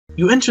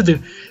You enter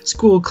the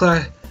school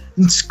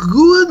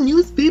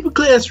newspaper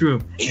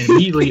classroom and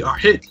immediately are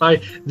hit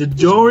by the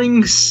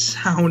jarring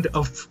sound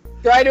of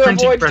Try to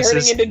printing avoid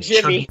presses turning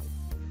into Jimmy.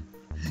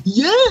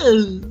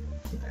 Yeah!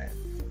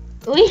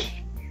 We.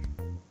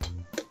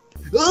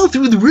 All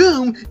through the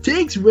room,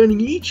 tanks running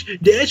each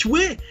dash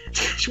way.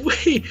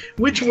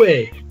 Which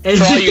way? And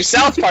For all you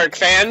South Park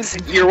fans,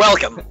 you're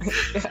welcome.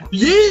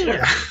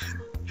 yeah!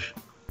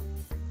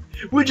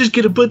 We're just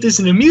gonna put this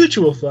in a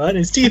mutual fund.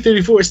 It's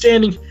T-34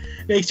 standing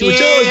next to a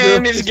tall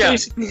girl,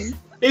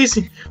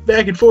 pacing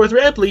back and forth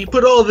rapidly.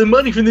 Put all the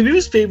money from the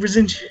newspapers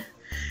into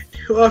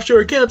offshore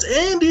accounts,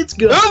 and it's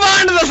gone. Move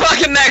on to the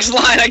fucking next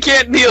line. I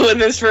can't deal with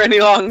this for any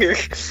longer.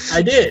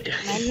 I did.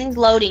 Everything's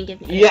loading. Give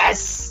me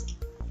Yes.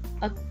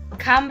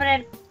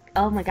 Comrade.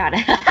 Oh my god.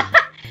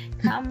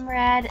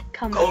 Comrade.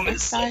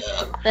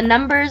 The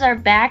numbers are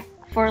back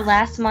for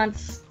last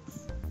month's.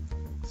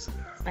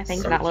 My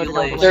thing's not loaded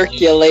all the way.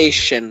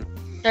 Circulation.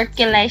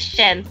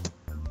 Circulation.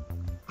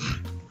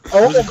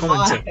 Oh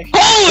my.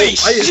 Holy!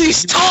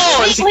 She's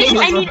tall! Wait,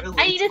 I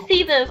need to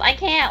see this. I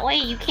can't.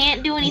 Wait, you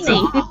can't do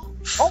anything.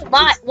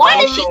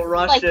 Why does she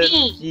look like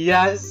me?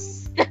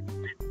 Yes.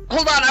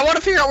 Hold on, I want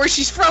to figure out where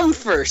she's from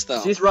first,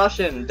 though. She's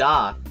Russian,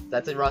 duh.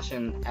 That's a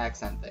Russian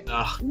accent thing.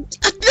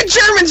 The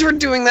Germans were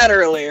doing that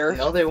earlier.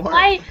 No, they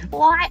weren't.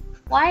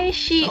 Why is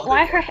she?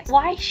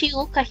 Why she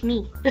look like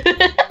me?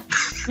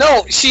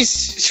 No,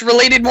 she's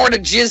related more to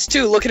Jizz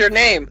too. Look at her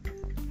name.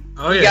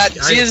 Oh You yeah. got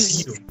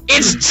Jizz.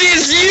 It's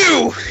Jizz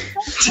you.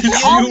 We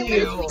all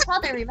know each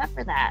other.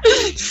 Remember that.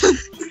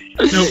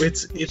 No,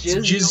 it's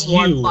Jizz you.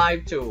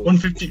 152.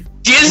 150.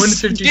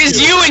 Jizz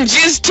you and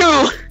Jizz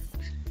too.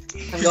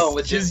 I'm going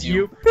with Jizz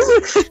you.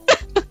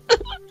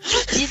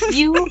 Jizz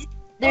you.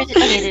 There's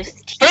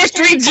First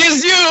we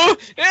Jizz you,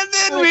 and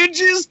then we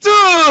Jizz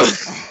too.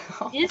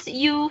 Jizz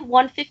you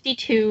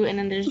 152, and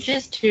then there's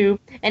Jizz 2,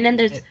 and then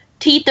there's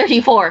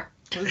T-34.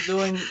 Who's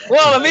doing?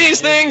 One of these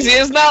things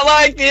is not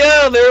like the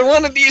other.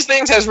 One of these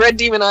things has red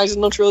demon eyes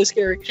and looks really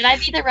scary. Should I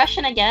be the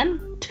Russian again?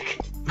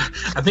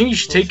 I think you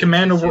should take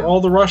command over all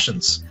the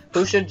Russians.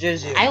 Who should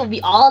jizz you? I will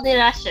be all the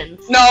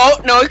Russians. No,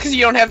 because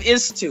you don't have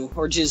Is2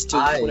 or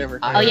Jizz2, whatever.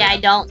 Oh yeah, I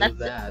don't.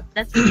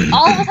 That's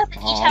all of us have to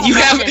each have a You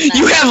Russian,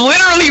 you have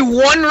literally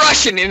one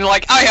Russian, and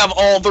like I have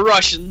all the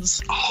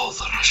Russians. All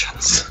the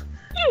Russians.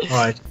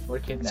 Alright.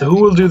 So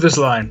who will do this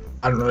line?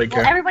 I don't really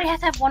care. Well, everybody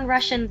has to have one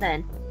Russian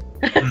then.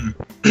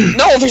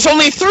 No, there's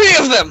only 3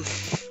 of them.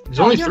 There's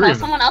only 3 of them.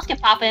 Someone else can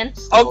pop in.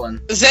 Oh,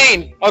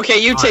 Zane. Okay,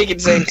 you take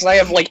it, Zane, because I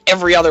have like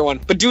every other one.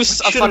 But do a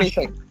funny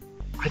thing.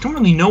 I don't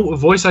really know what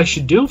voice I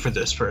should do for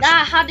this person.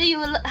 Nah, how do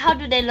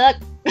they look?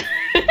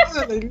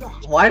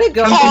 Why did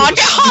go?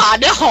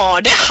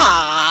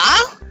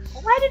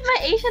 Why did my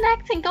Asian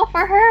accent go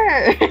for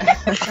her?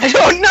 I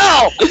don't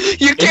know!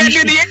 You can't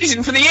do the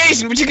Asian for the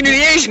Asian, but you can do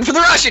the Asian for the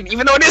Russian,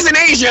 even though it isn't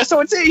Asia, so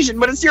it's Asian,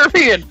 but it's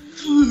European.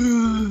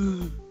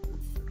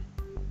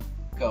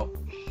 Go.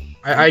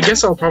 I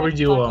guess I'll probably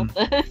do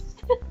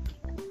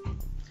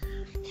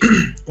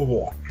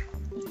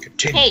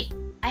Hey,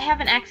 I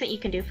have an accent you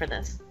can do for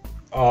this.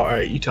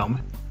 Alright, you tell me.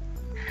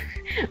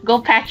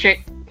 Go,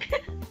 Patrick.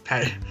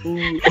 Hey,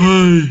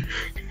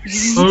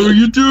 how are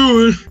you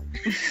doing?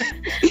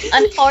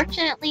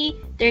 Unfortunately,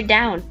 they're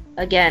down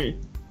again.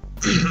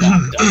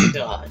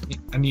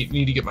 I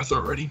need to get my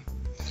throat ready.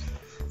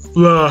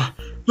 The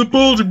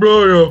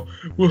Poltergeist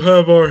will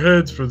have our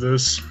heads for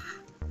this.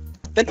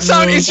 It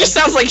just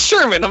sounds like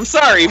Sherman, I'm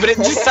sorry, but it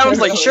just sounds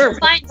like Sherman.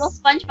 Fine, go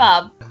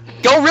SpongeBob.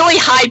 Go really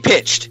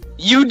high-pitched.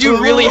 You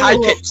do really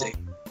high-pitched.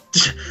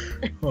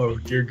 Oh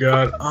dear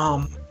God.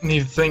 I need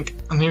to think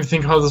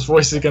how this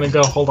voice is gonna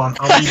go. Hold on.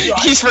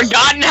 He's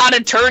forgotten how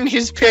to turn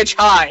his pitch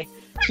high.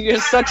 He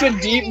has such a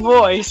deep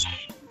voice.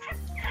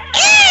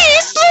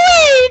 It's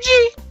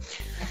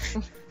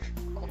Luigi!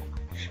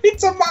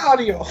 It's a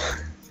Mario!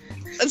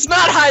 It's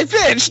not high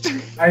pitched!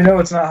 I know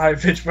it's not high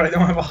pitched, but I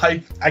don't have a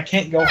high. I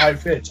can't go high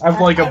pitch. I have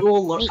like a. I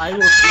will teach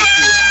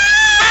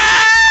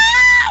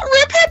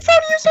Rip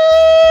headphone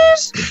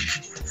users!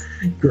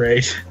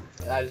 Great.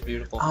 you. That is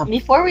beautiful.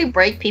 Before we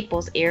break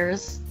people's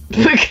ears.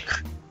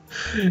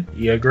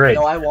 Yeah, great.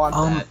 No, I want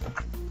that.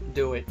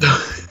 Do it.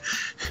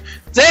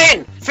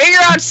 Zane, figure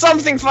out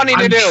something funny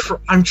to do.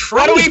 I'm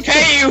trying. What do we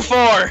pay you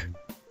for?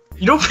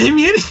 You don't pay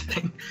me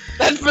anything.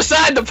 That's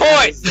beside the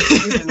point.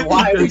 Reason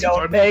why we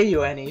don't pay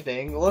you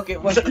anything. Look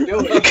at what you're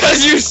doing.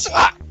 Because you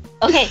suck.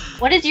 Okay,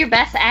 what is your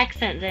best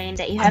accent, Zane,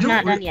 that you have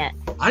not done yet?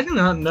 I do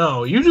not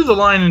know. You do the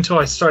line until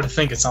I start to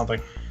think of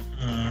something.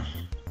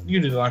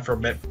 You do the line for a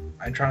bit.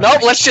 I'm trying.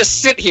 Nope, let's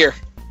just sit here.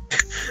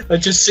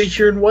 Let's just sit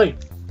here and wait.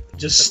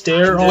 Just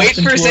stare. Wait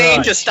for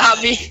Zane to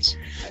stop me.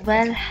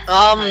 Well,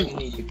 I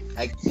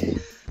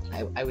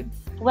would.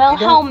 Well,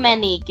 how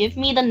many? Give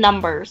me the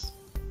numbers.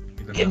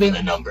 Give me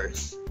the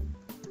numbers.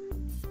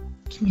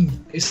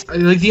 It's,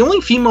 like, the only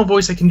female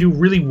voice I can do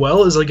really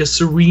well is like a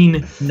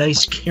serene,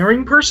 nice,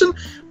 caring person,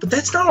 but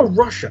that's not a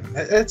Russian.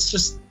 That's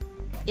just...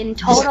 In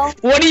total...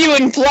 What are you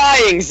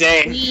implying,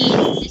 Zane?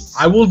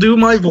 I will do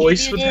my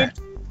voice with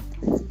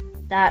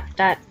that.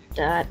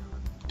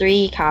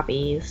 3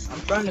 copies.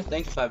 I'm trying to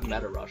think if I've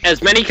met a Russian.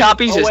 As many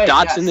copies Oh, as wait,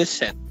 dots yes. in this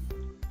set.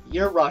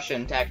 You're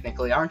Russian,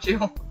 technically, aren't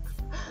you?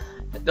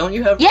 Don't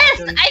you have Yes,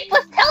 Russian? I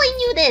was telling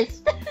you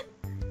this.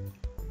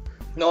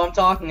 No, I'm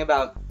talking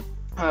about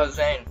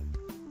Zane.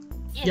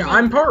 Yeah,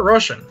 I'm part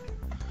Russian.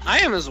 I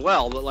am as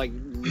well, but like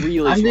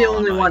really. I'm the far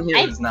only behind. one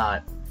here who's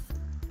not.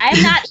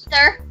 I'm not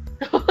either.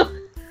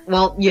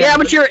 Well, Yeah,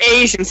 but you're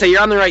Asian, so you're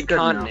on the right Good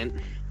enough. continent.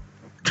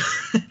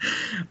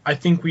 I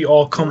think we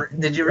all come.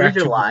 Did you read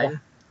your line?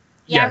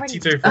 Yeah, I Yeah, already-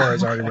 T34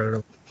 has already read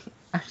it.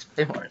 I'm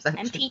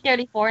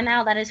T34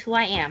 now. That is who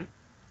I am.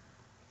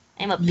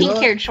 I'm a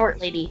pink-haired short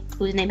lady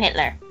who's named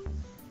Hitler.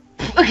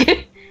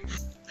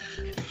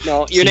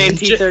 No, your name's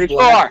Legit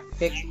T34.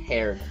 Thick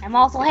haired. I'm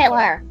also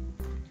Hitler.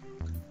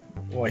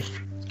 Boy,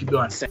 keep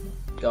going.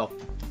 Go.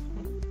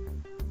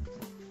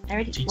 I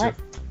already, T2. what?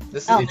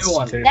 This is Oh. a new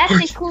one. T34.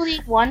 That's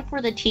including one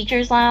for the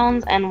teacher's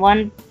lounge and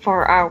one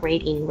for our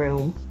waiting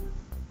room.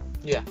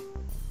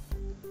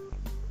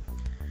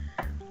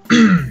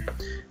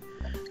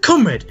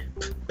 Comrade,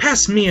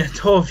 pass me a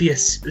Tokvie.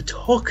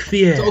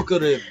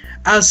 Tokarev.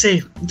 I'll say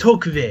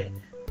Tokvie.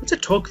 What's a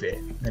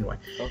Tokvie? Anyway,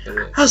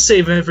 Tokarev. I'll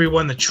save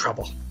everyone the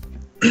trouble.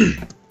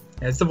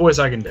 That's the voice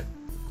I can do.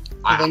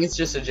 I think it's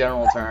just a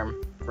general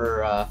term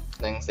for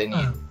things they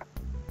need.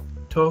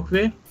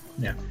 Tokvie?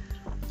 Yeah.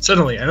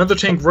 Suddenly, another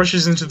tank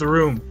rushes into the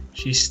room.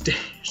 She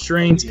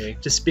strains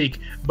to speak,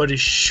 but is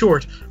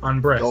short on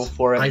breath. Go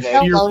for it, I Nick.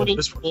 Still fear what loading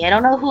this me. I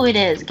don't know who it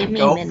is. Give me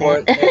a Go minute. for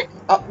it. Nick.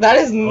 Oh, that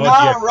is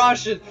not dear.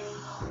 Russian.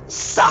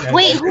 Stop. Yeah.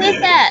 Wait, who is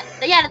that?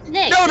 Yeah, that's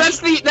Nick. No, that's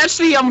the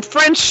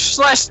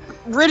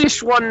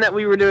French/British one that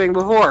we were doing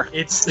before.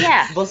 It's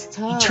Yeah. It's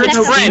Turns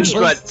out French,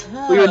 but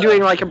we were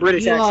doing like a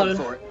British accent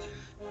for it.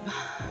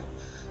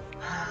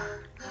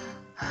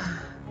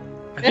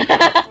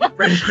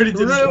 ready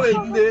to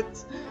ruined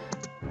it.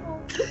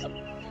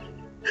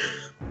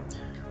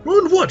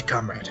 Ruined what,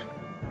 comrade?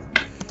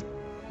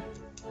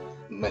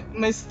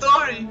 My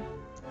story.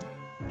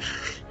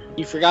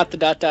 You forgot the ...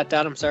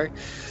 I'm sorry.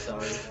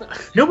 Sorry.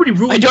 Nobody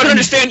ruined. I don't anything.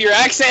 understand your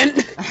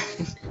accent.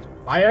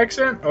 My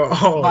accent?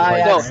 Oh, My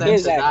no, accent.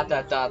 his The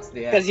accent. dot's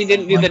the Because you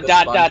accent, didn't do like the ...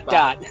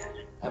 SpongeBob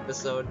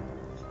episode.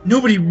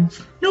 Nobody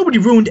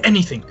ruined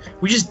anything.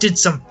 We just did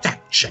some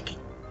fact checking.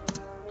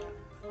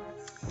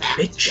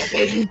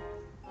 Bitch.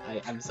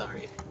 I'm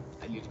sorry.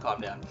 I need to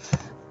calm down.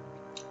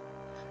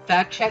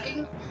 Fact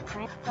checking?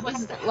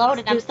 It's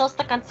loaded. I'm still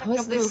stuck on How is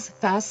Sector Blue.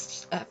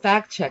 this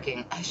fact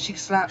checking? She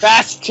slapped.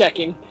 Fast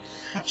checking.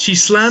 She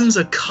slams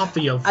a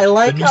copy of I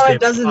like the how it newspaper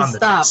doesn't on the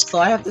stop, desk. so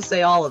I have to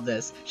say all of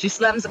this. She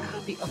slams a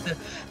copy of the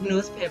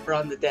newspaper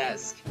on the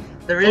desk.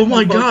 There is Oh no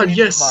my god, quotation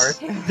yes! mark.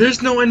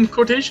 There's no end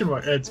quotation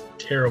mark. That's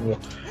terrible.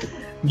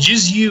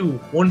 Jizu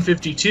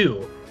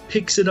 152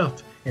 picks it up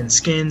and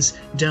scans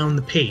down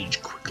the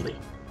page quickly.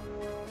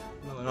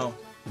 No.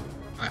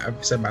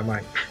 I've said my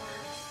mind.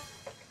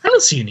 I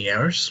don't see any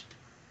errors.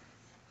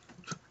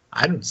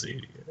 I don't see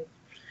any errors.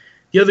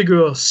 The other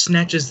girl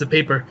snatches the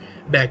paper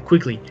back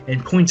quickly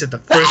and points at the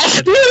first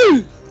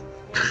headline.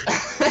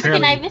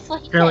 And I missed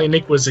what he Apparently said.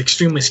 Nick was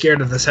extremely scared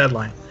of this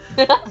headline.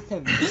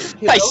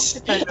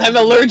 I'm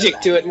allergic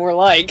to it, more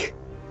like.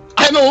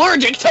 I'm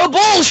allergic to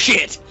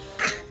bullshit!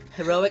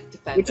 Heroic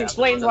defender. Which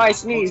explains why I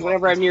sneeze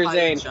whenever I'm near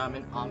Zane.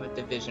 German armored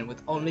division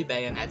with only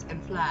bayonet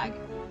and flag.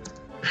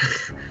 I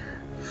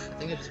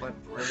think I just went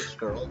British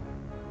girl.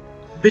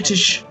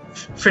 British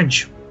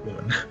French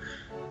woman.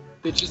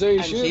 Bitches And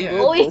ain't shit. here,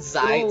 Oh, yeah.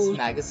 Zeitz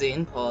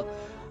magazine Paul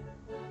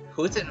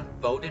Putin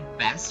voted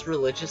best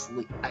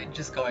I'm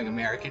just going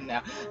American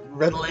now.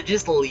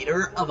 Religious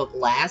leader of the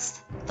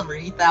last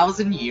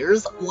 3,000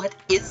 years? What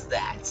is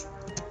that?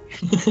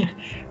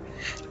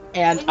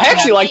 And I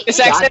actually like this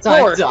accent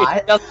more. dot.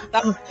 It doesn't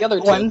stop the other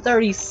two.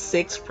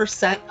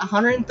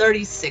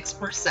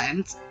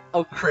 136%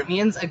 of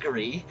Crimeans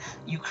agree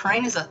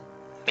Ukraine is a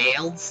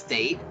failed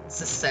state.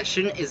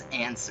 Secession is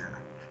answer.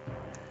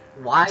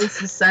 Why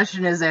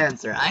secession is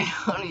answer? I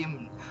don't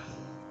even.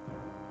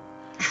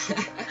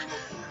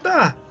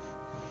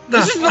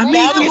 This is the I made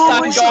longest them all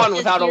I've myself. gone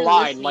without a You're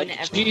line. listening Like, to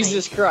everything.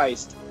 Jesus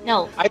Christ.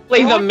 No. I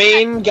play the What?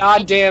 main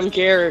goddamn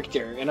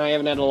character, and I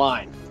haven't had a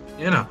line.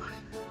 You know.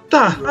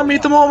 I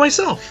made them all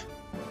myself.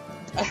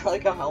 I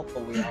like how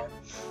helpful we are.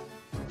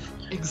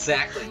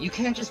 Exactly. You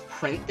can't just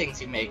print things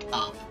you make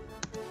up.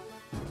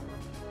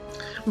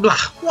 Blah.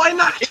 Why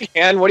not?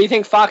 And what do you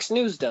think Fox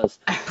News does?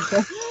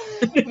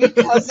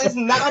 Because it's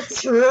not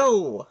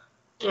true.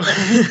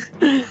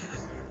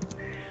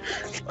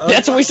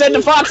 That's what we said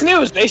to Fox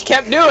News. They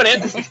kept doing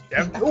it.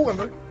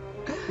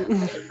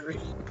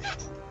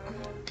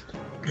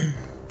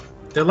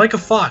 They're like a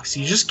fox.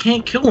 You just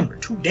can't kill them. They're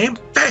too damn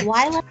fast.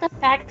 Why let the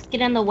facts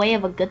get in the way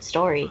of a good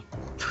story?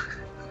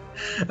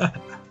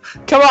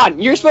 Come on,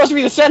 you're supposed to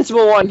be the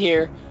sensible one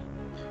here.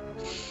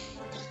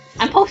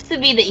 I'm supposed to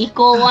be the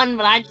equal one,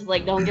 but I just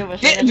like don't give a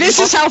shit. This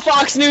is how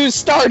Fox News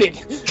started.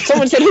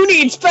 Someone said, "Who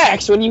needs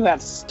facts when you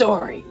have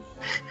story?"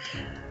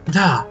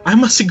 I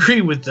must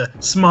agree with the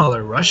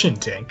smaller Russian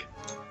tank.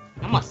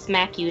 I'm gonna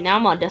smack you. Now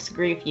I'm gonna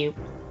disagree with you.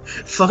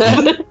 Fuck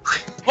you.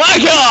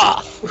 Fuck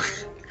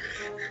off!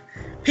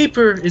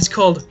 Paper is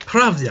called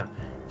pravda.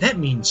 That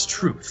means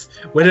truth.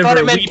 I Whatever thought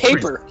it meant we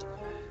paper. Print.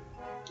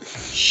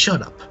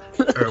 Shut up,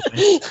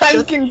 Erwin.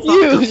 I'm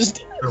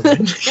confused.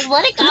 Erwin. Just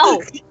let it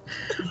go.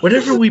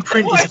 Whatever we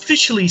print is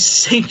officially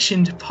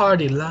sanctioned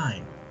party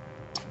line.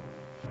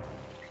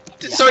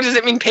 So does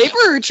it mean paper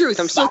or truth?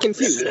 I'm still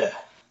confused.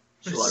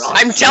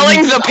 I'm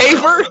telling the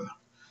paper?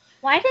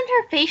 Why didn't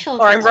her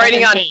facial? Or I'm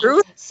writing on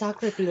truth?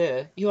 Sacre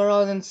bleu, you are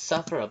all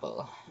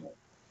insufferable.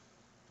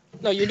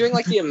 No, you're doing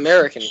like the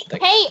American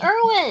thing. Hey,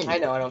 Erwin. I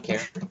know, I don't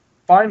care.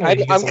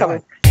 Finally, I'm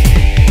coming.